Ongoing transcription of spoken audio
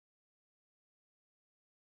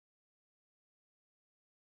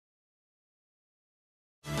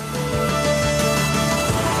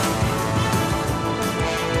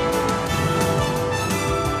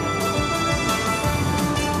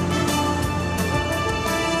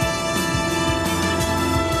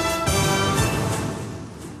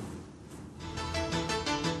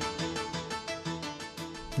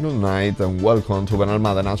Good night and welcome to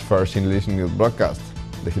Benalmádena's first English news broadcast.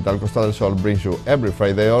 Digital Costa del Sol brings you every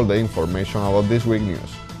Friday all the information about this week's news.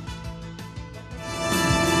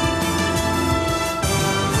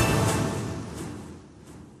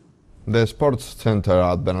 The sports center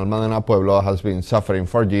at Benalmádena Pueblo has been suffering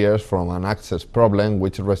for years from an access problem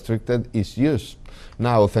which restricted its use.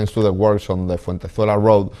 Now, thanks to the works on the Fuentezuela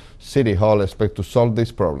Road, City Hall expects to solve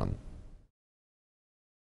this problem.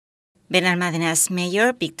 Benalmádena's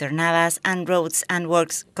Mayor Víctor Navas and Roads and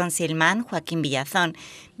Works Councilman Joaquín Villazón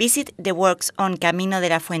visit the works on Camino de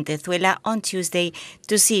la Fuentezuela on Tuesday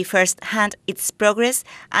to see firsthand its progress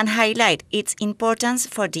and highlight its importance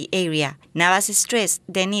for the area. Navas stressed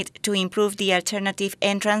the need to improve the alternative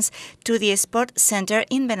entrance to the sport center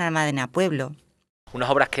in Benalmádena Pueblo. Unas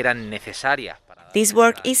obras que eran necesarias. This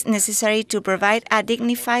work is necessary to provide a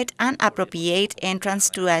dignified and appropriate entrance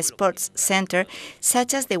to a sports center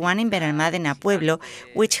such as the one in Benalmádena Pueblo,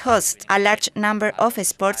 which hosts a large number of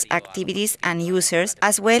sports activities and users,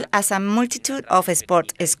 as well as a multitude of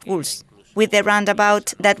sport schools. With the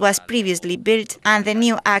roundabout that was previously built and the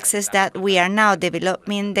new access that we are now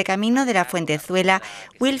developing, the Camino de la Fuentezuela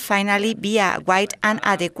will finally be a wide and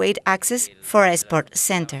adequate access for a sport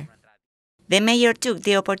center. The mayor took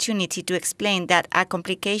the opportunity to explain that a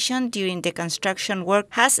complication during the construction work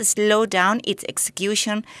has slowed down its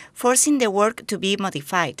execution, forcing the work to be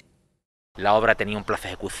modified. La obra tenía un plazo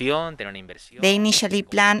de ejecución, tenía una inversión. The initially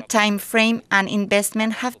planned time frame and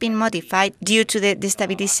investment have been modified due to the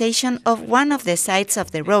destabilization of one of the sides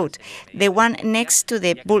of the road, the one next to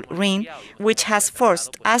the bull ring, which has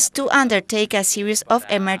forced us to undertake a series of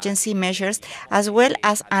emergency measures as well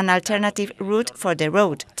as an alternative route for the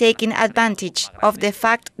road. Taking advantage of the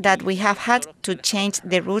fact that we have had to change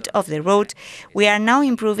the route of the road, we are now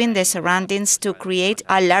improving the surroundings to create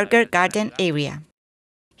a larger garden area.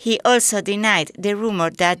 He also denied the rumor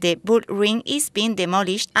that the bull ring is being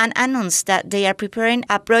demolished and announced that they are preparing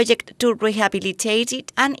a project to rehabilitate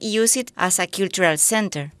it and use it as a cultural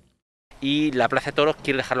center. Y la Plaza de Toros,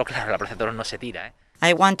 quiero dejarlo claro, la Plaza de Toros no se tira.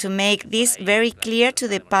 I want to make this very clear to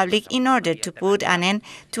the public in order to put an end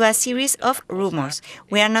to a series of rumors.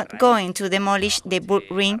 We are not going to demolish the bull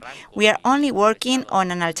ring. We are only working on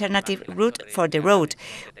an alternative route for the road,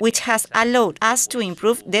 which has allowed us to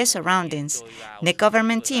improve the surroundings. The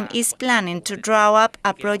government team is planning to draw up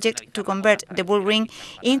a project to convert the bull ring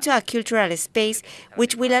into a cultural space,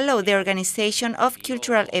 which will allow the organization of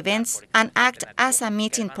cultural events and act as a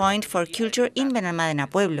meeting point for culture in Benalmádena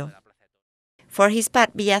Pueblo. For his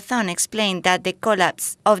part, Villazón explained that the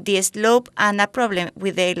collapse of the slope and a problem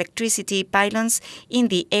with the electricity pylons in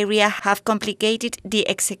the area have complicated the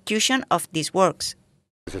execution of these works.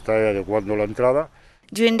 Se está adecuando la entrada.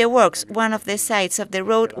 During the works, one of the sides of the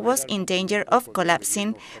road was in danger of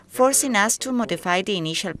collapsing, forcing us to modify the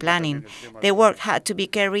initial planning. The work had to be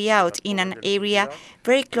carried out in an area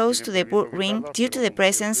very close to the bull ring due to the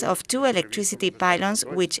presence of two electricity pylons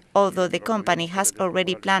which, although the company has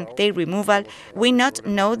already planned their removal, we not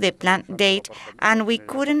know the planned date and we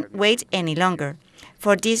couldn't wait any longer.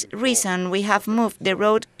 For this reason, we have moved the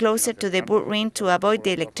road closer to the bull ring to avoid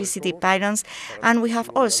the electricity pylons, and we have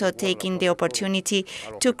also taken the opportunity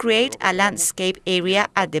to create a landscape area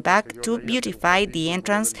at the back to beautify the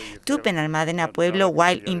entrance to Benalmádena Pueblo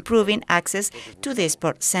while improving access to the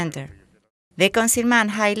sports center. The councilman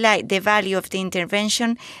highlighted the value of the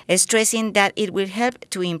intervention, stressing that it will help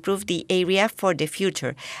to improve the area for the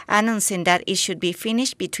future, announcing that it should be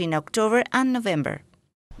finished between October and November.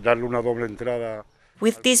 Darle una doble entrada.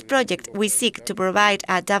 With this project, we seek to provide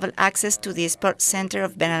a double access to the sports center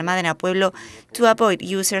of Benalmádena Pueblo to avoid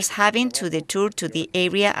users having to detour to the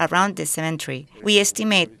area around the cemetery. We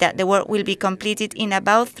estimate that the work will be completed in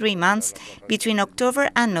about 3 months, between October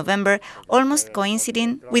and November, almost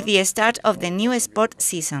coinciding with the start of the new sport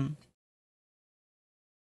season.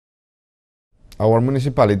 Our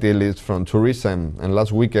municipality lives from tourism, and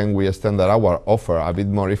last weekend we extended our offer a bit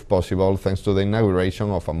more if possible thanks to the inauguration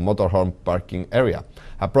of a motorhome parking area,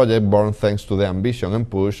 a project born thanks to the ambition and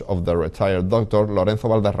push of the retired Dr. Lorenzo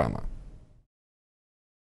Valderrama.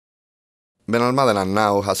 Benalmádena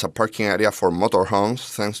now has a parking area for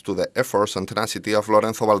motorhomes thanks to the efforts and tenacity of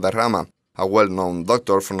Lorenzo Valderrama, a well-known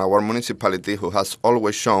doctor from our municipality who has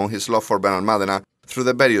always shown his love for Benalmádena through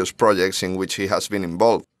the various projects in which he has been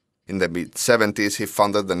involved. In the mid-70s, he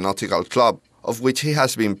founded the Nautical Club, of which he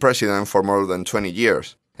has been president for more than 20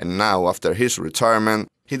 years, and now, after his retirement,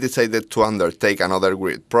 he decided to undertake another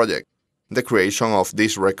great project, the creation of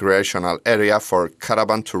this recreational area for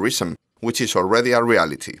caravan tourism, which is already a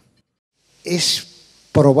reality. It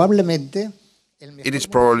is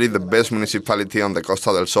probably the best municipality on the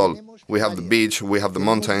Costa del Sol. We have the beach, we have the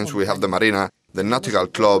mountains, we have the marina, the nautical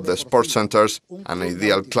club, the sports centers, an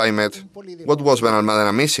ideal climate. What was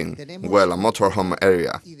Benalmádena missing? Well, a motorhome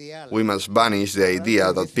area. We must banish the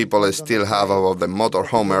idea that people still have about the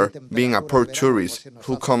motorhomer being a poor tourist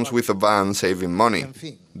who comes with a van saving money.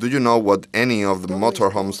 Do you know what any of the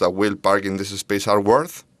motorhomes that will park in this space are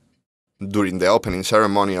worth? During the opening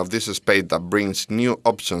ceremony of this space that brings new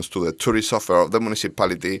options to the tourist offer of the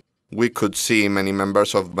municipality, we could see many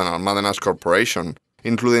members of Benalmádena's corporation,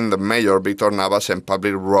 including the mayor Víctor Navas and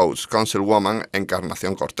Public Roads Councilwoman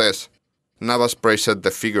Encarnación Cortés. Navas praised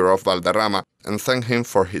the figure of Valderrama and thanked him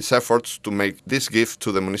for his efforts to make this gift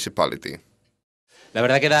to the municipality. La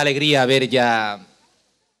verdad que da alegría ver ya.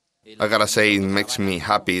 I gotta say, it makes me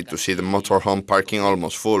happy to see the motorhome parking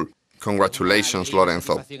almost full. Congratulations,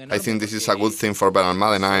 Lorenzo. I think this is a good thing for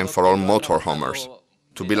Benalmádena and for all motorhomers.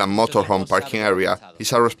 To build a motorhome parking area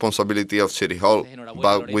is a responsibility of City Hall,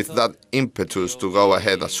 but with that impetus to go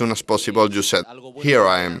ahead as soon as possible, you said, "Here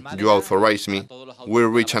I am, you authorize me, we'll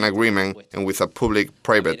reach an agreement, and with a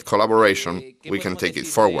public-private collaboration, we can take it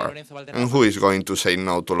forward." And who is going to say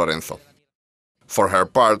no to Lorenzo? For her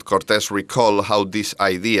part, Cortés recalled how this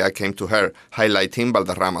idea came to her, highlighting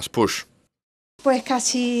Valderrama's push. Pues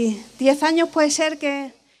casi 10 años puede ser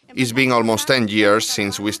que... It's been almost 10 years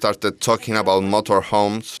since we started talking about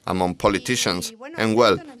motorhomes among politicians, and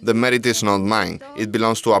well, the merit is not mine. It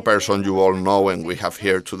belongs to a person you all know and we have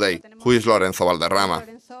here today, who is Lorenzo Valderrama.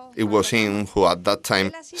 It was him who at that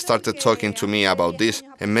time started talking to me about this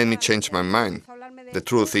and made me change my mind. The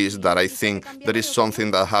truth is that I think there is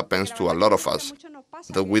something that happens to a lot of us,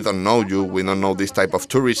 that we don't know you, we don't know this type of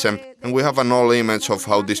tourism, and we have an old image of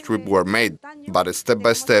how these trips were made. But step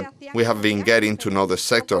by step, we have been getting to know the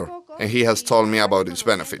sector, and he has told me about its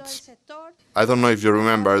benefits. I don't know if you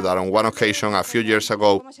remember that on one occasion a few years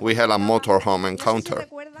ago, we had a motorhome encounter,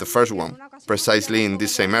 the first one, precisely in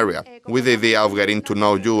this same area, with the idea of getting to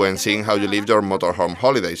know you and seeing how you live your motorhome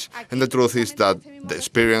holidays. And the truth is that the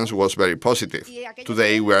experience was very positive.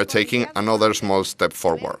 Today we are taking another small step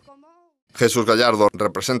forward. Jesús Gallardo,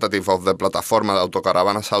 representative of the Plataforma de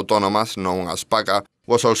Autocaravanas Autónomas, known as PACA,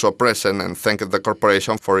 was also present and thanked the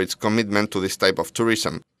corporation for its commitment to this type of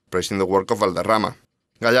tourism, praising the work of Valderrama.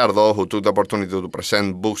 Gallardo, who took the opportunity to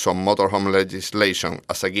present books on motorhome legislation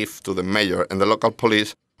as a gift to the mayor and the local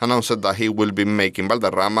police, announced that he will be making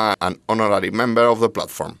Valderrama an honorary member of the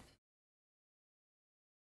platform.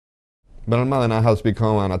 Benalmádena has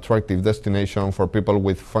become an attractive destination for people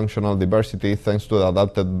with functional diversity thanks to the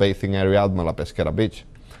adapted bathing area at Malapesquera Beach.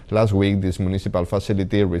 Last week, this municipal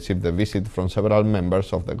facility received a visit from several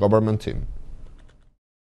members of the government team.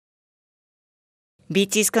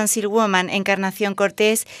 Beaches Councilwoman Encarnación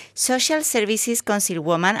Cortés, Social Services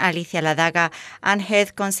Councilwoman Alicia Ladaga, and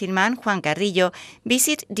Health Councilman Juan Carrillo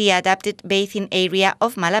visit the adapted bathing area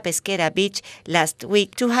of Malapesquera Beach last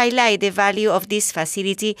week to highlight the value of this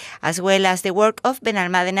facility as well as the work of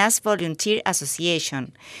Benalmádena's Volunteer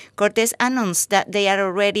Association. Cortés announced that they are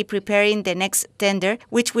already preparing the next tender,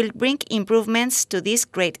 which will bring improvements to this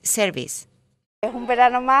great service.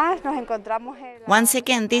 Once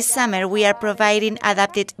again, this summer we are providing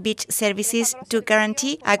adapted beach services to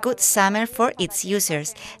guarantee a good summer for its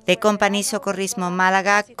users. The company Socorrismo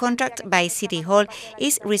Málaga, contracted by City Hall,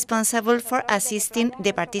 is responsible for assisting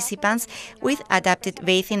the participants with adapted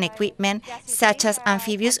bathing equipment such as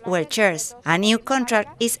amphibious wheelchairs. A new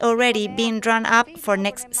contract is already being drawn up for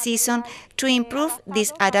next season to improve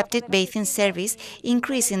this adapted bathing service,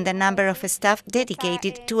 increasing the number of staff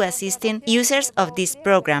dedicated to assisting users of this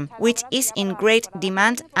program, which is in great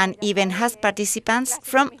demand and even has participants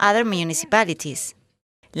from other municipalities.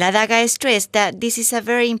 Ladaga stressed that this is a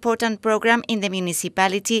very important program in the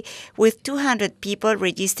municipality with 200 people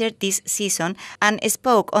registered this season and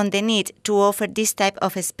spoke on the need to offer this type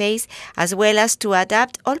of space as well as to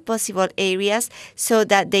adapt all possible areas so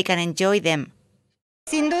that they can enjoy them.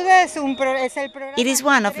 It is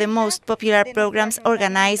one of the most popular programs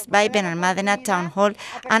organized by Benalmádena Town Hall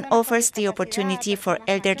and offers the opportunity for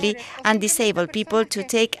elderly and disabled people to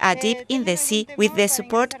take a dip in the sea with the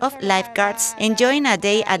support of lifeguards, enjoying a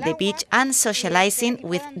day at the beach and socializing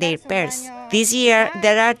with their peers. This year,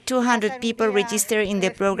 there are 200 people registered in the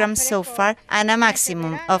program so far, and a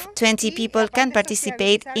maximum of 20 people can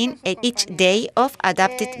participate in each day of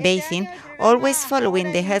adapted bathing, always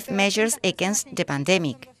following the health measures against the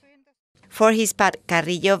pandemic. For his part,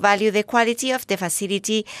 Carrillo valued the quality of the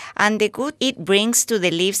facility and the good it brings to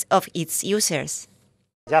the lives of its users.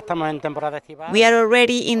 We are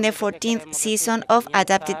already in the 14th season of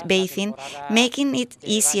adapted bathing, making it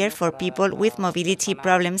easier for people with mobility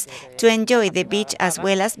problems to enjoy the beach as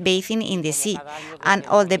well as bathing in the sea, and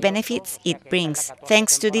all the benefits it brings,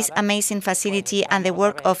 thanks to this amazing facility and the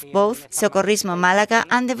work of both Socorrismo Málaga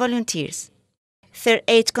and the volunteers. Third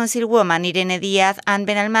Age Councilwoman Irene Díaz and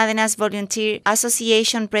Benalmádena's Volunteer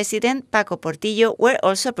Association President Paco Portillo were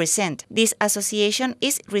also present. This association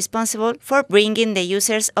is responsible for bringing the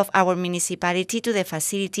users of our municipality to the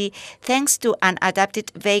facility thanks to an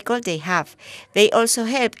adapted vehicle they have. They also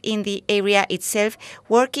help in the area itself,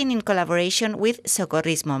 working in collaboration with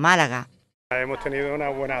Socorrismo Málaga.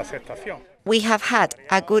 We have had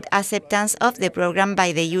a good acceptance of the program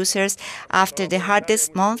by the users after the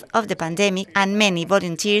hardest month of the pandemic, and many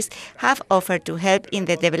volunteers have offered to help in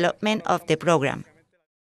the development of the program.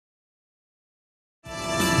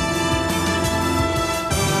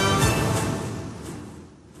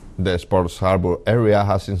 The Sports Harbour area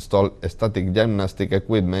has installed static gymnastic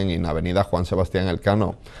equipment in Avenida Juan Sebastián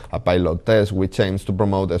Elcano, a pilot test which aims to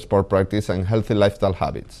promote sport practice and healthy lifestyle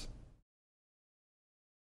habits.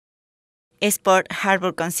 Sport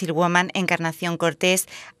Harbour Councilwoman Encarnación Cortés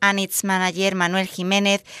and its manager Manuel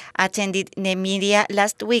Jiménez attended the media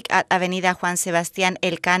last week at Avenida Juan Sebastián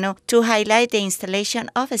Elcano to highlight the installation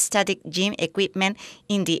of static gym equipment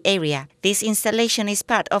in the area. This installation is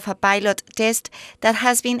part of a pilot test that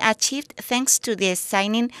has been achieved thanks to the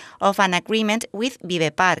signing of an agreement with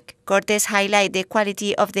Vive Park. Cortés highlighted the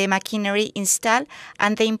quality of the machinery installed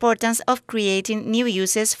and the importance of creating new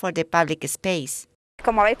uses for the public space.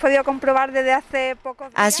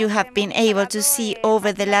 As you have been able to see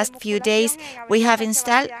over the last few days, we have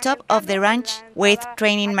installed top-of-the-range weight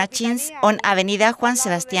training machines on Avenida Juan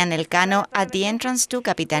Sebastián Elcano at the entrance to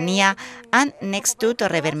Capitanía and next to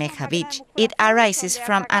Torrebermeja Beach. It arises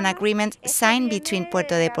from an agreement signed between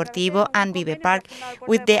Puerto Deportivo and Vive Park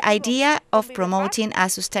with the idea of promoting a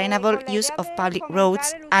sustainable use of public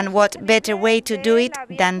roads, and what better way to do it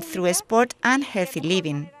than through sport and healthy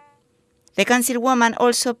living. The councilwoman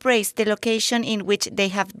also praised the location in which they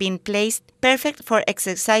have been placed, perfect for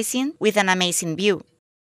exercising with an amazing view.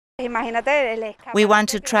 We want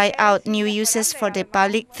to try out new uses for the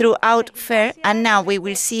public throughout fair, and now we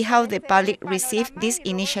will see how the public receive this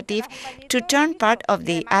initiative to turn part of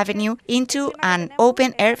the avenue into an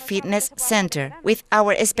open-air fitness center, with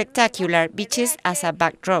our spectacular beaches as a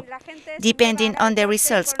backdrop. Depending on the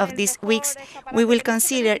results of these weeks, we will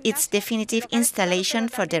consider its definitive installation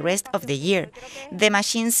for the rest of the year. The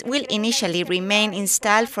machines will initially remain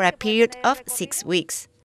installed for a period of 6 weeks.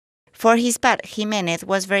 For his part, Jiménez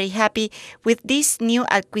was very happy with this new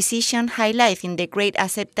acquisition, highlighting the great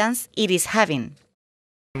acceptance it is having.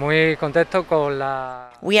 We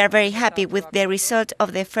are very happy with the result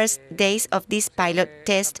of the first days of this pilot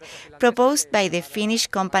test proposed by the Finnish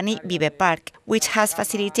company Vive Park, which has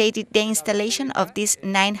facilitated the installation of these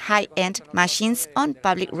 9 high-end machines on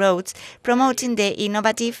public roads, promoting the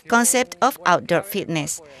innovative concept of outdoor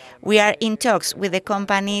fitness. We are in talks with the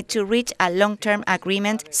company to reach a long-term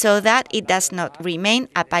agreement so that it does not remain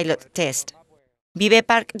a pilot test. Vive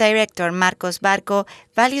Park Director Marcos Barco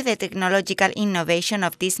valued the technological innovation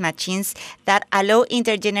of these machines that allow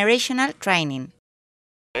intergenerational training.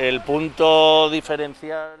 The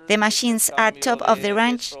machines are top of the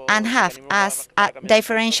range and have as a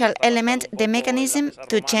differential element the mechanism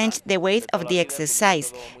to change the weight of the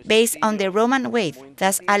exercise based on the Roman weight,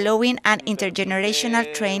 thus allowing an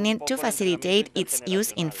intergenerational training to facilitate its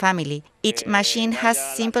use in family. Each machine has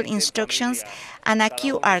simple instructions and a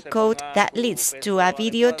QR code that leads to a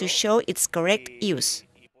video to show its correct use.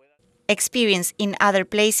 Experience in other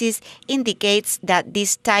places indicates that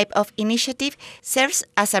this type of initiative serves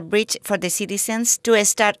as a bridge for the citizens to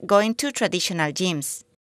start going to traditional gyms.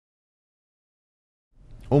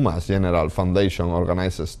 UMAS General Foundation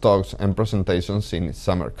organizes talks and presentations in its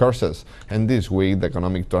summer courses, and this week the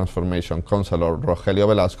Economic Transformation Councillor Rogelio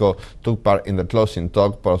Velasco took part in the closing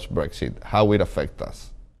talk post-Brexit. How it affects us?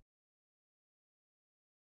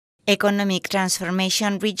 Economic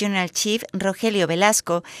Transformation Regional Chief Rogelio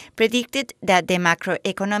Velasco predicted that the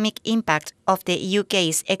macroeconomic impact of the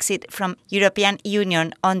UK's exit from European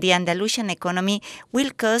Union on the Andalusian economy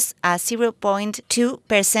will cause a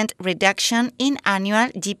 0.2% reduction in annual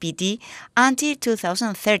GDP until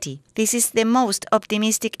 2030. This is the most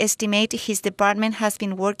optimistic estimate his department has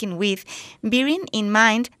been working with, bearing in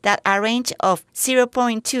mind that a range of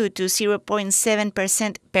 0.2 to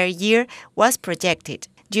 0.7% per year was projected.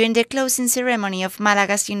 During the closing ceremony of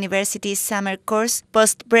Malaga's University's summer course,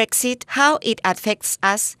 Post-Brexit, How It Affects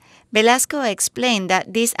Us, Velasco explained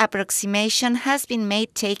that this approximation has been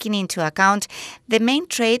made taking into account the main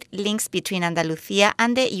trade links between Andalucía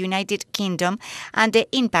and the United Kingdom and the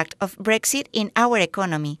impact of Brexit in our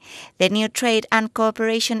economy. The new trade and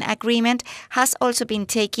cooperation agreement has also been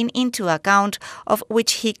taken into account, of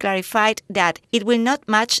which he clarified that it will not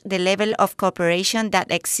match the level of cooperation that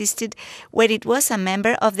existed when it was a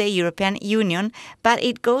member of the European Union, but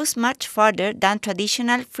it goes much further than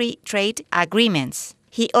traditional free trade agreements.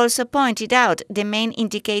 He also pointed out the main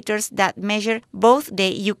indicators that measure both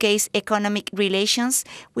the UK's economic relations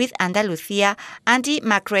with Andalucía and the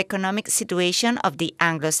macroeconomic situation of the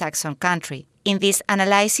Anglo-Saxon country. In this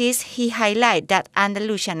analysis, he highlighted that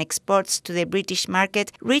Andalusian exports to the British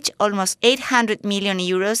market reached almost 800 million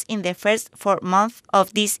euros in the first 4 months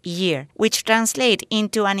of this year, which translates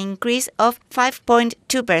into an increase of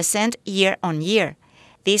 5.2% year-on-year.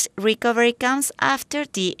 This recovery comes after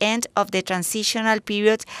the end of the transitional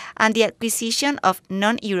period and the acquisition of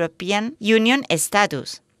non-European Union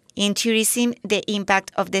status. In tourism, the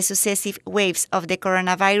impact of the successive waves of the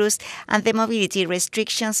coronavirus and the mobility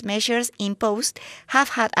restrictions measures imposed have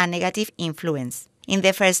had a negative influence. In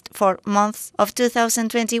the first 4 months of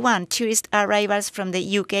 2021, tourist arrivals from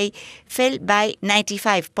the UK fell by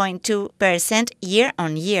 95.2%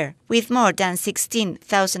 year-on-year, with more than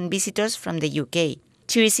 16,000 visitors from the UK.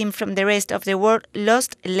 Tourism from the rest of the world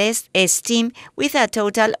lost less steam, with a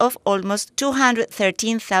total of almost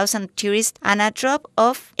 213,000 tourists and a drop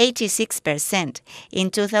of 86%. In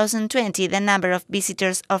 2020, the number of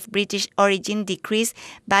visitors of British origin decreased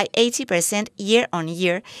by 80%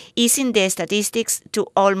 year-on-year, easing the statistics to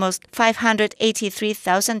almost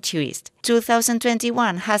 583,000 tourists.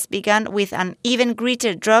 2021 has begun with an even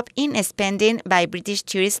greater drop in spending by British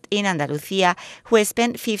tourists in Andalucía, who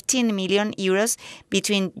spent 15 million euros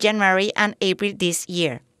between January and April this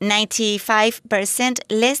year, 95%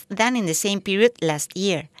 less than in the same period last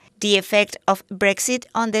year. The effect of Brexit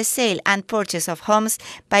on the sale and purchase of homes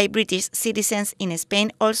by British citizens in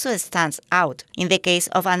Spain also stands out. In the case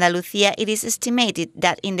of Andalucía, it is estimated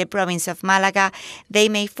that in the province of Málaga, they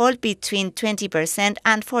may fall between 20%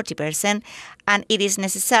 and 40%, and it is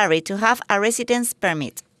necessary to have a residence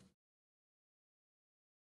permit.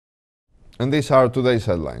 And these are today's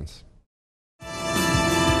headlines.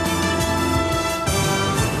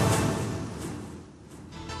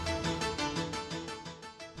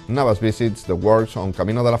 Navas visits the works on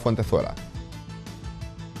Camino de la Fuentezuela.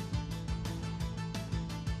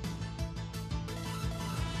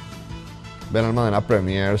 Benalmádena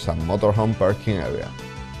premieres a motorhome parking area.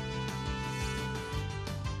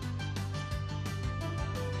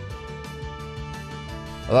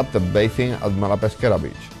 Adapted bathing at Malapesquera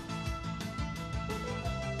Beach.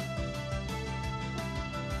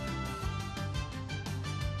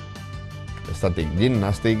 Static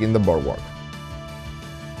gymnastic in the boardwalk.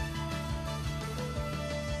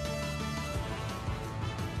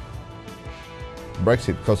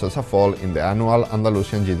 Brexit causes a fall in the annual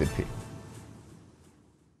Andalusian GDP.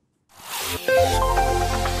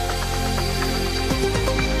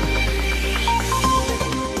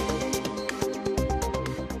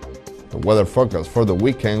 The weather forecast for the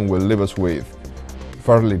weekend will leave us with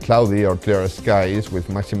fairly cloudy or clear skies with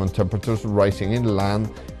maximum temperatures rising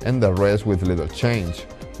inland and the rest with little change.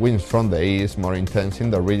 Winds from the east more intense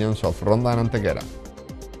in the regions of Ronda and Antequera.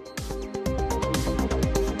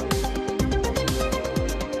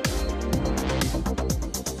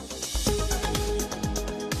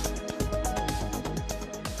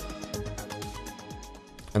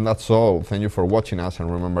 And that's all. Thank you for watching us, and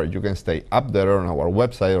remember, you can stay updated on our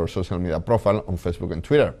website or social media profile on Facebook and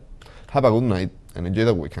Twitter. Have a good night and enjoy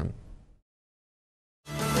the weekend.